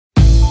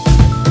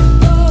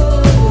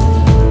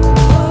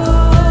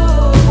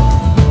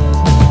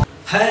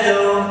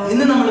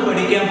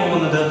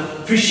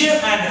Fischer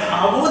and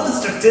Haworth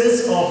structures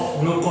of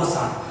glucose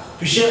ആണ്.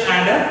 Fischer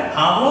and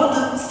Haworth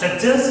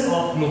structures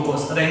of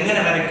glucose. അത്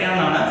എങ്ങനെ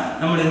വരയ്ക്കാമെന്നാണ്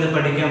നമ്മൾ ഇന്ന്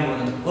പഠിക്കാൻ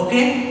പോകുന്നത്. ഓക്കെ,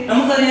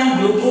 നമുക്കറിയാം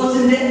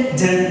ഗ്ലൂക്കോസിന്റെ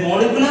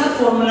മോളിക്കുലർ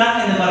ഫോർമുല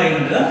എന്ന്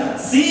പറയുന്നത്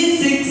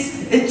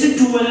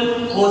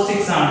C6H12O6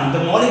 ആണ്.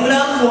 The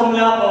molecular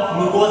formula of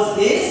glucose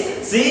is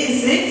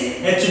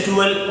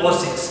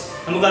C6H12O6.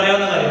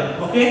 നമുക്കറിയാവുന്ന കാര്യം.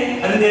 ഓക്കെ,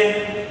 അതിന്റെ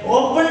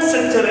ഓപ്പൺ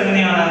സ്ട്രക്ചർ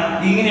എങ്ങനെയാണ്?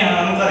 ഇങ്ങനെയാണ്.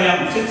 നമുക്കറിയാം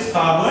 6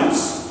 carbons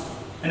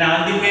an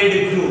aldehyde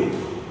group.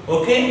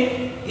 Okay,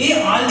 ഈ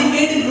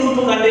ആൽഡിഹൈഡ്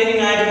ഗ്രൂപ്പ്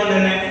കണ്ടെയ്നിങ് ആയതുകൊണ്ട്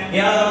തന്നെ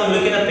ഇയാൾ നമ്മൾ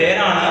വിളിക്കുന്ന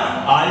പേരാണ്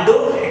ആൽഡോ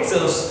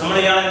ഹെക്സോസ്. നമ്മൾ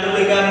ഇയാൾ എന്ത്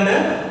വിളിക്കാറുണ്ട്?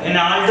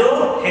 ആൽഡോ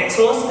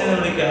ഹെക്സോസ് എന്ന്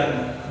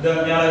വിളിക്കാറുണ്ട്. ഇത്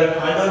ഇയാൾ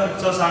ആൽഡോ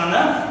ഹെക്സോസ്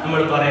ആണെന്ന് നമ്മൾ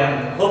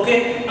പറയാറുണ്ട്. ഓക്കെ,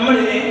 നമ്മൾ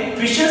ഇതിനെ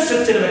ഫിഷർ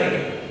സ്ട്രക്ചർ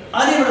വരയ്ക്കും.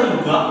 ആദ്യം ഇവിടെ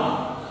നോക്കുക.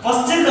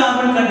 First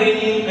carbon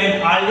containing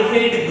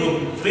aldehyde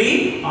group, free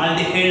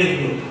aldehyde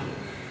group.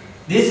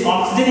 This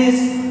oxygen is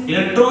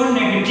electron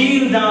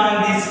negative than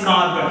this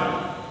carbon.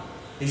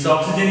 This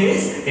oxygen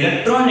is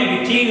electron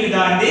negative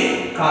than the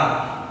carbon.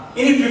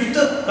 ഇനി fifth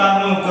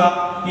carbon നോക്കുക.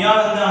 ഇയാൾ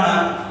എന്താണ്?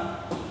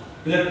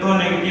 ഇലക്ട്രോൺ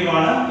നെഗറ്റീവ്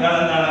ആണ്. ഇയാൾ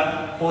എന്താണ്?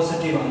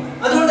 പോസിറ്റീവ് ആണ്.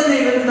 അതുകൊണ്ട് തന്നെ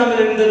ഇവർക്ക് തമ്മിൽ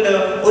എന്തുണ്ട്?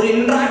 ഒരു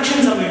ഇന്ററാക്ഷൻ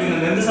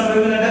സംഭവിക്കുന്നുണ്ട്. എന്ത്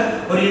സംഭവിക്കുന്നുണ്ട്?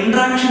 ഒരു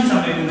ഇന്ററാക്ഷൻ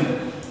സംഭവിക്കുന്നുണ്ട്.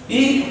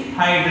 ഈ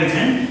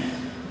hydrogen,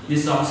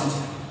 this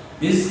oxygen,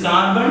 this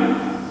carbon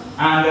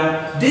and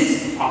this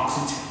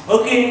oxygen.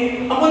 Okay,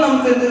 അപ്പോൾ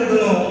നമുക്ക് എന്ത്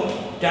കിട്ടുന്നു?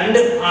 രണ്ട്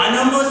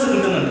ആനോമേഴ്സ്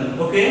കിട്ടുന്നുണ്ട്.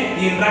 ഓക്കെ,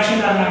 ഈ ഇന്ററാക്ഷൻ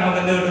കാരണം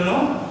നമുക്ക് എന്ത് കിട്ടുന്നു?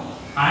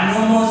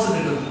 Anomers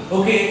കിട്ടും.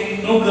 ഓക്കെ,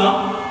 നോക്കുക.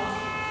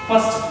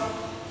 First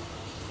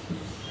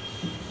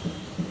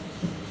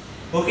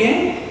okay,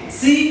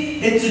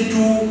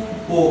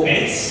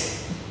 CH2OH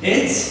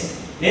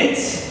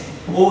HOH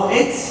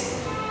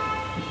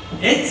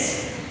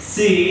HC.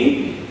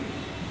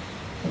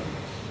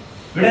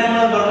 ഇവിടെ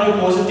നമ്മൾ പറഞ്ഞു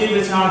പോസിറ്റീവ്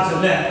ചാർജ്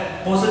അല്ലേ?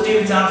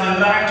 Positive charge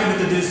interact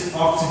with this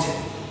oxygen.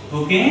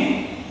 Okay,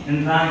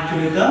 interact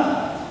with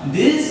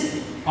this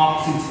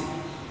oxygen.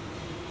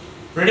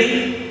 Ready?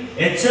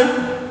 H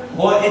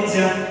OH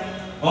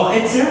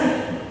OH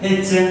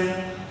H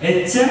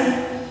H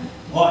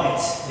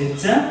OH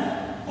H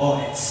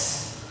OH.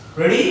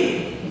 ready?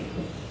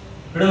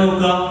 ഇവിടെ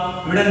നോക്കുക.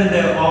 ഇവിടെ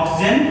എന്തുണ്ട്?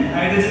 ഓക്സിജൻ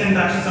ഹൈഡ്രജൻ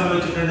ഇന്ററാക്ഷൻ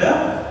സംഭവിച്ചിട്ടുണ്ട്.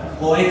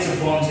 OH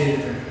form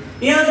ചെയ്തിട്ടുണ്ട്.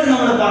 ഇയാൾക്ക്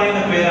നമ്മൾ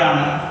പറയുന്ന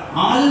പേരാണ്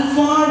ആൽഫ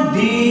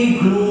ഡി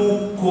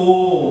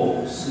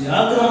ഗ്ലൂക്കോസ്.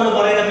 ഇയാൾക്ക് നമ്മൾ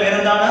പറയുന്ന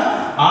പേരെന്താണ്?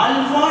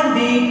 ആൽഫ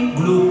ഡി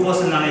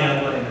ഗ്ലൂക്കോസ് എന്നാണ്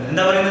ഇയാൾക്ക് പറയുന്നത്.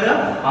 എന്താ പറയുന്നത്?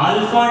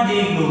 Alpha D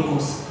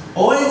glucose.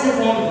 OH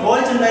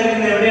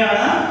ഉണ്ടായിരിക്കുന്നത്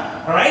എവിടെയാണ്?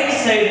 റൈറ്റ്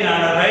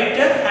സൈഡിലാണ്,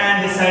 റൈറ്റ്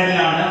ഹാൻഡ്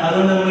സൈഡിലാണ്.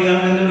 അതുകൊണ്ട് നമ്മൾ ഇയാൾ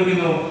എന്ത്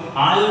വിളിക്കുന്നു?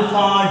 ആൽഫ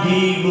ഡി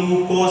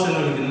ഗ്ലൂക്കോസ് എന്ന്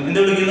വിളിക്കുന്നു. എന്ത്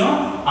വിളിക്കുന്നു?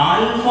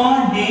 Alpha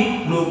D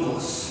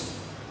glucose.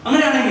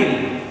 അങ്ങനെയാണെങ്കിൽ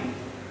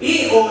ഈ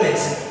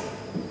OH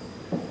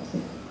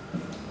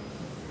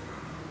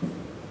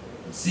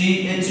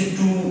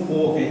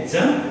CH2OH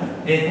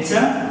H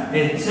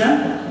H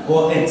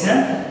OH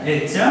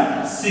H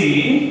C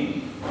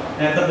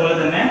നേരത്തെ പോലെ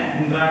തന്നെ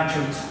interact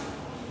with.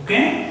 Okay,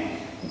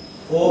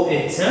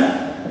 OH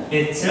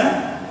H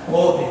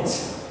OH.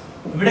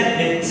 ഇവിടെ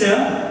H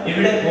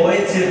ഇവിടെ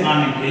OH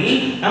ആണെങ്കിൽ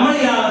നമ്മൾ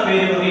ഇയാളുടെ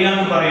പേര്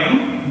ഇയാൾക്ക് പറയും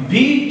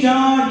ബീറ്റാ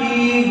ഡി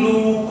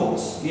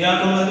ഗ്ലൂക്കോസ്.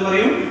 ഇയാൾക്ക് നമ്മൾ എന്ത്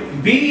പറയും?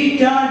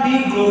 ബീറ്റാ ഡി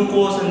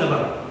ഗ്ലൂക്കോസ് എന്ന്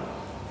പറയും.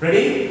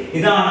 റെഡി?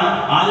 ഇതാണ്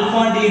ആൽഫ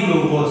ഡി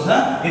ഗ്ലൂക്കോസ്,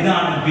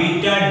 ഇതാണ്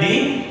ബീറ്റാ ഡി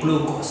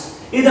ഗ്ലൂക്കോസ്.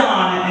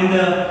 ഇതാണ്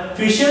എന്ത്?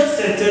 ഫിഷർ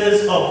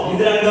സ്ട്രക്ചേഴ്സ് ഓഫ്,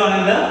 ഇത് രണ്ടാണ്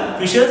എന്ത്?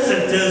 Fisher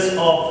structures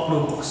of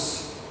glucose.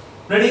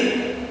 Ready?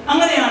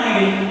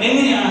 അങ്ങനെയാണെങ്കിൽ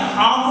എങ്ങനെയാണ്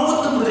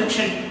ഹാവോർത്ത്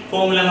പ്രൊജക്ഷൻ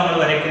ഫോർമുല നമ്മൾ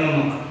വരയ്ക്കുന്നത്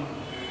നോക്കാം.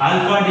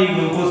 Alpha D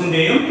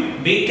ഗ്ലൂക്കോസിന്റെയും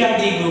beta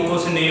D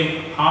ഗ്ലൂക്കോസിന്റെയും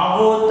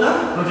ഹാവോർത്ത്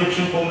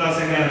projection formulas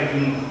എങ്ങനെ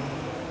വരയ്ക്കുന്നു?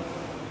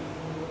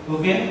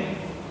 Okay,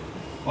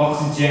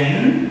 oxygen,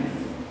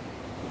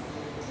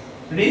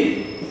 ready?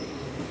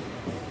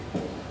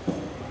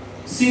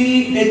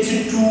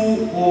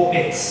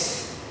 CH2OH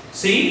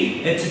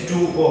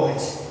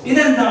CH2OH.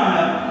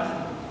 ഇതെന്താണ്?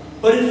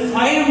 ഒരു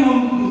 5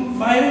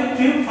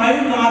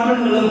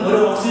 കാർബണുകളും ഒരു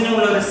ഓക്സിജനും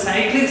ഉള്ള ഒരു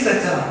സൈക്ലിക്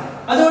സ്ട്രക്ചർ ആണ്.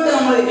 അതുകൊണ്ട്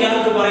നമ്മൾ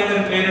ഇയാൾക്ക് പറയുന്ന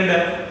ഒരു പേരുണ്ട്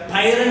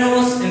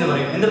പൈറനോസ് എന്ന്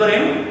പറയും. എന്ത്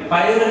പറയും?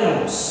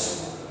 Pyranose.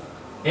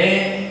 A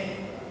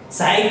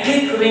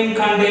cyclic ring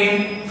contain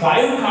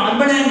 5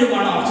 carbon and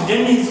 1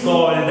 oxygen is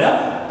called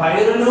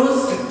pyranose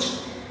structure.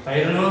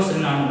 Pyranose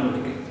എന്നാണ്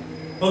വിളിക്കുന്നത്.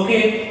 ഓക്കെ,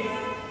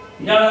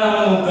 ഇയാളെ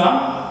നമ്മൾ നോക്കാം.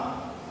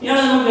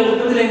 ഇയാളെ നമുക്ക്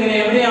എളുപ്പത്തിൽ എങ്ങനെ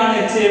എവിടെയാണ്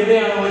H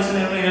എവിടെയാണ് OH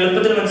എന്ന്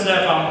എളുപ്പത്തിൽ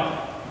മനസ്സിലാക്കാം.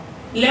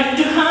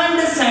 ലെഫ്റ്റ്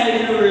ഹാൻഡ്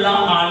സൈഡിലുള്ള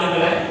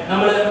ആളുകളെ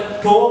നമ്മൾ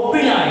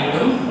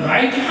ടോപ്പിലായിട്ടും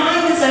റൈറ്റ്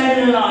ഹാൻഡ്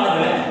സൈഡിലുള്ള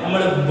ആളുകളെ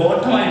നമ്മൾ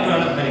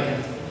ബോട്ടമായിട്ടുമാണ്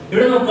വരയ്ക്കുന്നത്.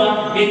 ഇവിടെ നോക്കാം.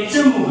 H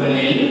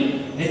മുകളിൽ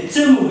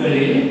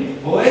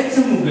OH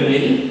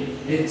മുകളിൽ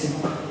H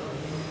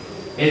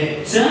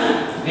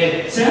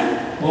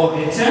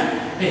OH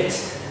H.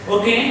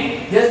 Okay,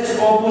 just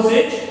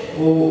opposite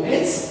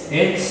OH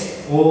H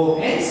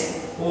OH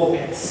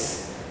OH.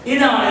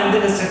 ഇതാണ്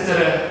എന്തിന്റെ സ്ട്രക്ചർ?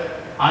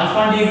 Alpha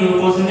D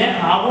ഗ്ലൂക്കോസിന്റെ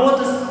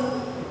ഹാവോർത്ത്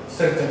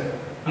structure.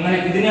 അങ്ങനെ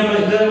ഇതിനെ നമ്മൾ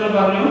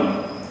പറഞ്ഞു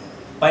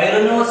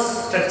പൈറനോസ്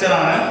സ്ട്രക്ചർ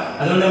ആണ്.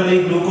 അതുകൊണ്ട് നമ്മൾ ഈ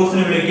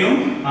ഗ്ലൂക്കോസിനെ വിളിക്കും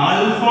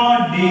ആൽഫ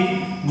ഡി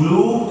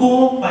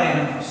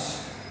ഗ്ലൂക്കോപൈറനോസ്.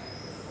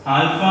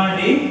 ആൽഫ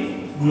ഡി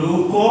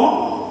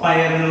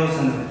ഗ്ലൂക്കോപൈറനോസ്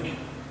എന്ന് വിളിക്കും.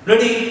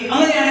 റെഡി?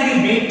 അങ്ങനെയാണെങ്കിൽ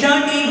ബീറ്റ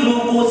ഡി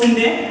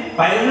ഗ്ലൂക്കോസിന്റെ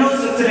പൈറനോസ്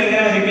സ്ട്രക്ചർ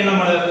എങ്ങനെ വരയ്ക്കും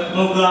നമ്മൾ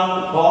നോക്കുക.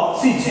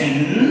 Oxygen,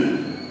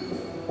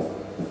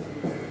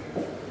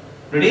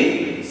 ready,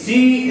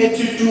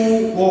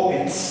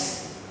 CH2OH.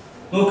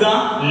 നോക്കുക,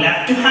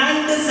 ലെഫ്റ്റ്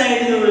ഹാൻഡ്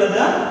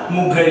സൈഡിലുള്ളത്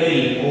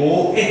മുകളിൽ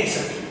OH,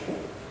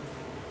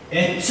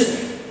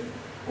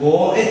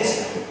 OH,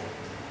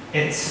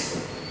 H,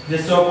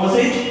 just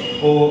opposite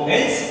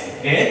OH,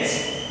 H,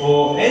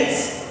 OH,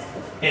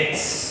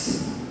 H.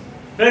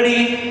 Ready?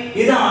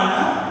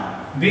 ഇതാണ്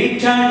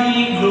ബീറ്റ ഡി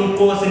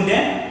ഗ്ലൂക്കോസിന്റെ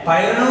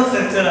പൈറനോസ്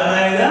സ്ട്രക്ചർ,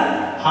 അതായത്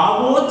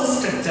ഹാവോർത്ത്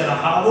structure,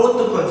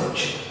 ഹാവോർത്ത്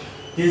projection.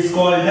 This is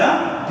called the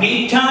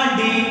beta D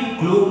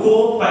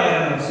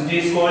glucopyranose. It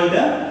is called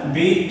the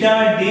beta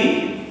D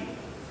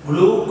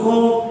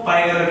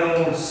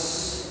glucopyranose.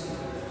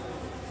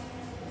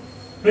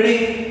 Ready?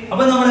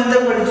 അപ്പോൾ നമ്മൾ എന്താ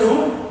പഠിച്ചു?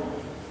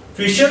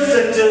 Fischer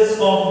structures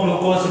of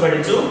glucose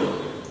പഠിച്ചു.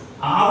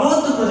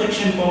 Haworth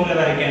projection formula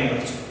വരയ്ക്കാൻ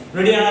പഠിച്ചു.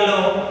 Ready ആണല്ലോ?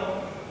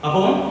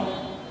 അപ്പോൾ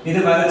ഇത്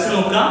വരച്ച്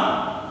നോക്കാം.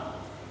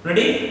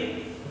 റെഡി?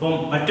 അപ്പോൾ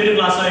മറ്റൊരു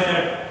ക്ലാസ്സുമായിട്ട്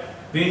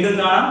വീണ്ടും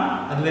കാണാം.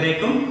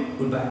 അതുവരേക്കും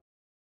ഗുഡ് ബൈ.